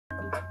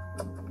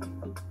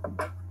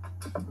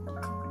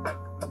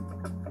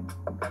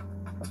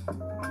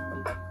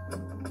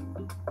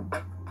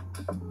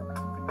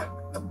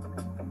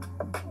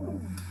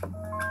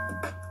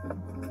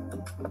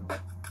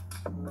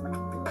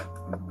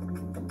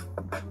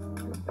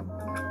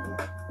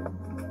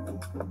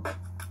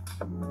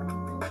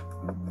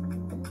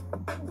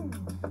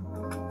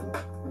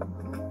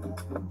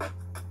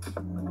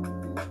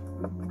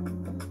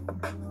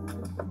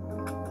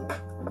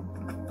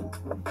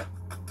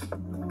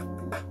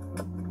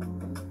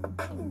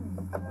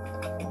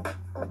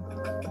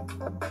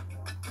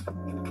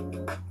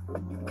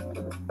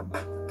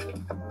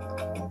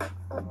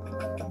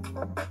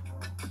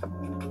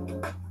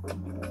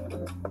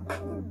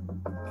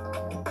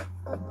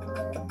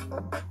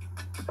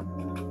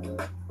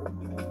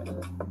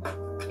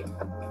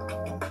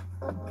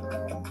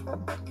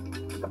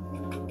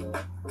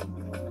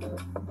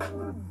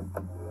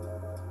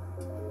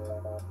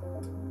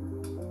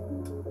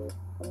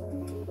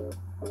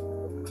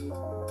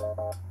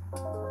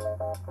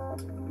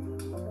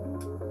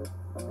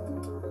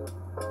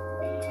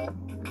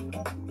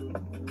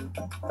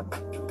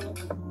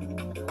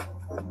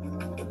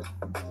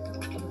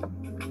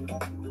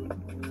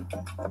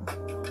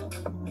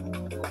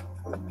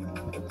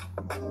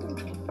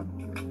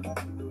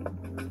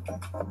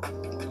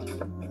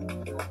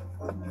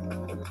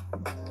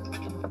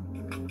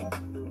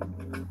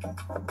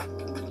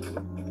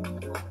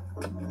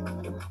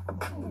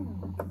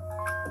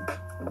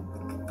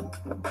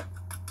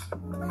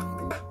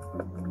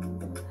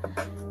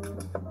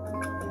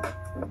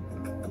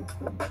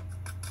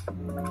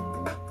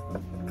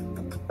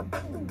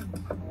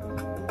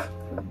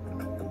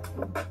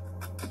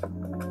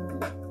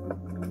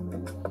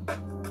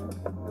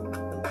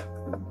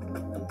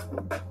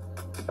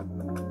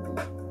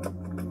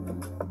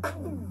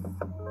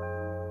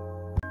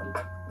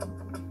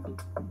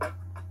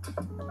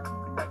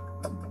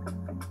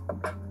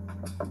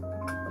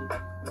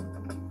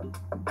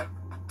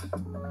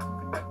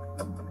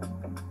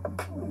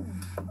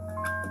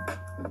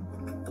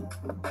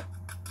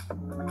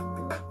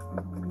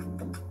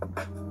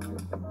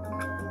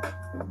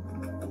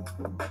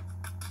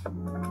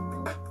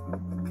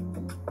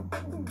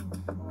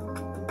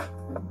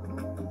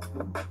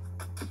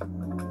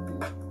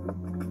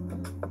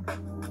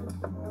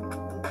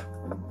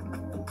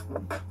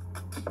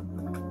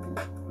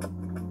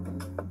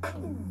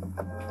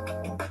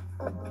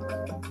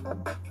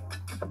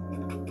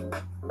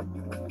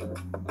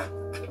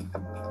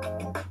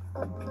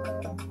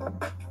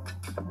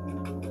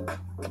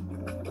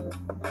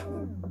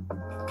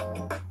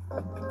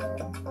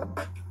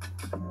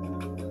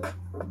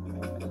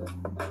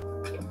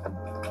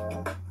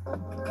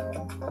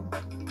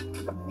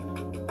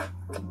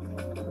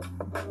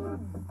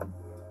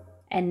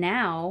And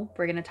now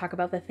we're going to talk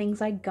about the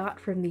things I got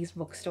from these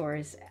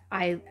bookstores.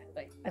 I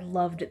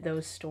loved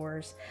those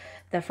stores.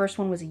 The first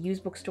one was a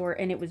used bookstore,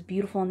 and it was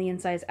beautiful on the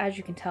insides. As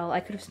you can tell, I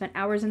could have spent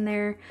hours in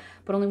there,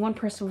 but only one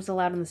person was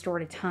allowed in the store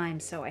at a time,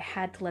 so I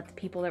had to let the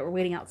people that were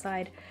waiting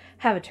outside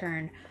have a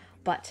turn.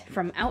 But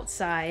from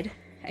outside,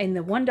 in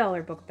the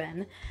 $1 book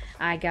bin,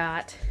 I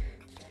got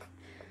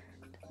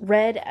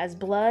Red as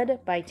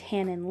Blood by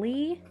Tannen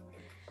Lee.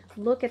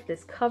 Look at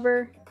this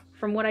cover.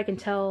 From what I can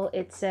tell,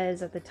 it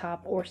says at the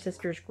top, or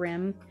Sisters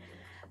Grimm,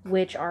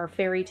 which are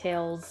fairy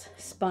tales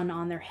spun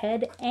on their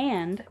head.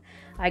 And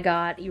I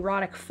got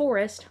Erotic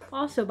Forest,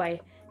 also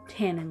by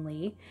Tannen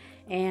Lee.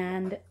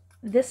 And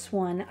this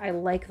one, I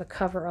like the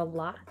cover a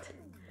lot.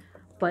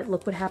 But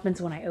look what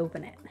happens when I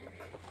open it.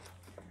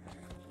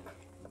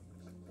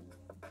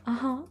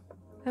 I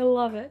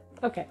love it.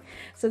 Okay,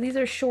 so these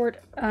are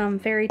short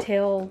fairy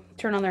tale,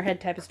 turn on their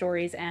head type of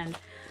stories, and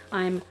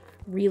I'm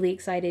really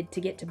excited to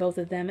get to both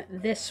of them.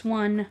 This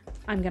one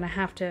I'm gonna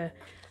have to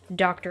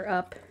doctor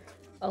up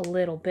a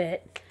little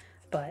bit,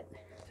 but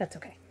that's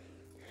okay.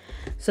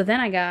 So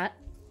then I got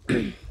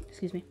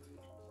excuse me,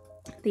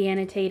 the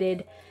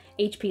annotated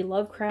H.P.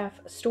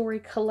 Lovecraft story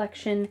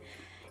collection,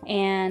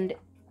 and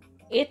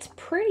it's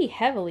pretty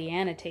heavily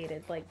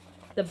annotated. Like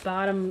the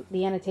bottom,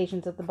 the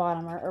annotations at the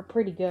bottom are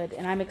pretty good,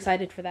 and I'm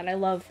excited for that. I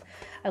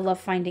love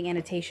finding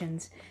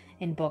annotations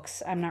in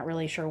books. I'm not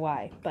really sure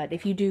why, but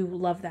if you do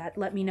love that,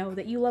 let me know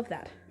that you love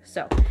that.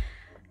 So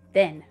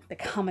then the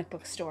comic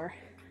book store.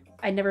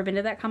 I'd never been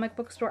to that comic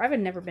book store. I've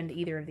never been to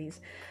either of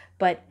these,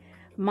 but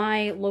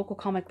my local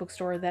comic book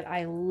store that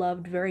I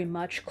loved very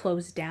much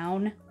closed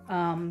down.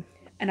 And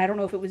I don't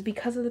know if it was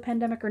because of the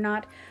pandemic or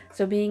not.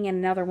 So being in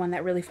another one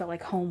that really felt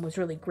like home was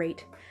really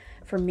great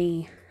for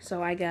me.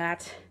 So I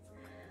got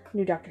a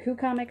new Doctor Who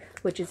comic,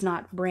 which is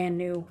not brand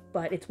new,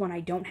 but it's one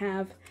I don't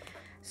have.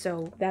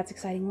 So that's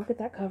exciting. Look at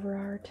that cover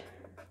art.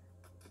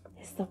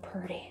 It's so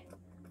pretty.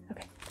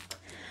 Okay.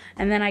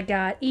 And then I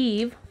got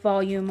Eve,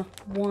 volume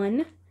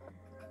 1.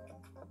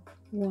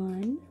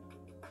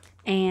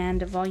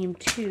 And volume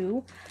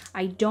 2.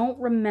 I don't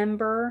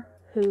remember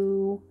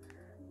who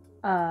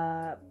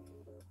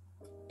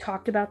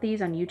talked about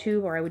these on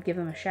YouTube, or I would give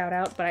them a shout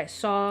out, but I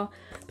saw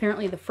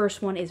apparently the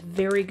first one is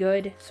very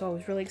good, so I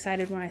was really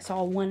excited when I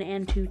saw 1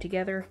 and 2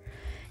 together.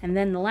 And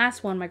then the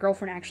last one my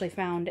girlfriend actually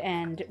found,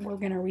 and we're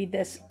gonna read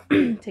this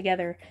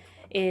together,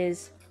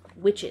 is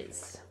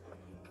Witches.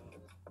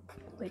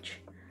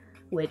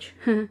 Which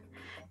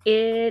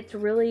it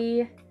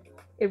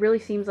really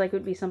seems like it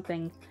would be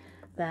something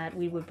that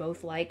we would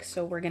both like,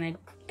 so we're gonna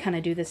kind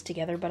of do this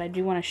together. But I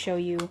do want to show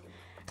you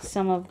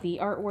some of the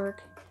artwork.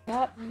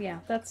 Yeah,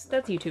 that's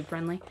YouTube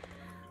friendly.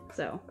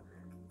 So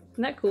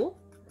isn't that cool?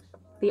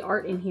 The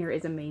art in here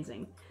is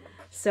amazing.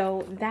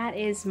 So that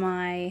is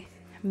my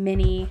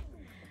mini,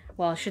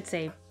 well, I should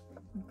say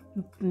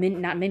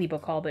not mini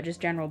book haul, but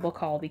just general book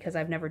haul, because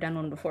I've never done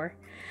one before.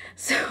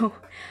 So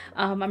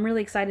I'm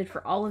really excited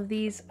for all of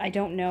these. I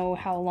don't know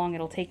how long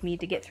it'll take me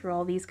to get through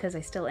all these because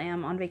I still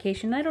am on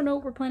vacation. I don't know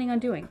what we're planning on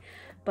doing,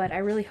 but I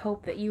really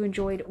hope that you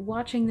enjoyed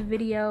watching the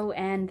video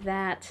and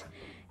that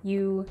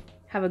you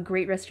have a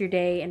great rest of your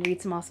day and read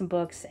some awesome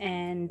books,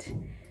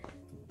 and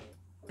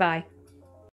bye.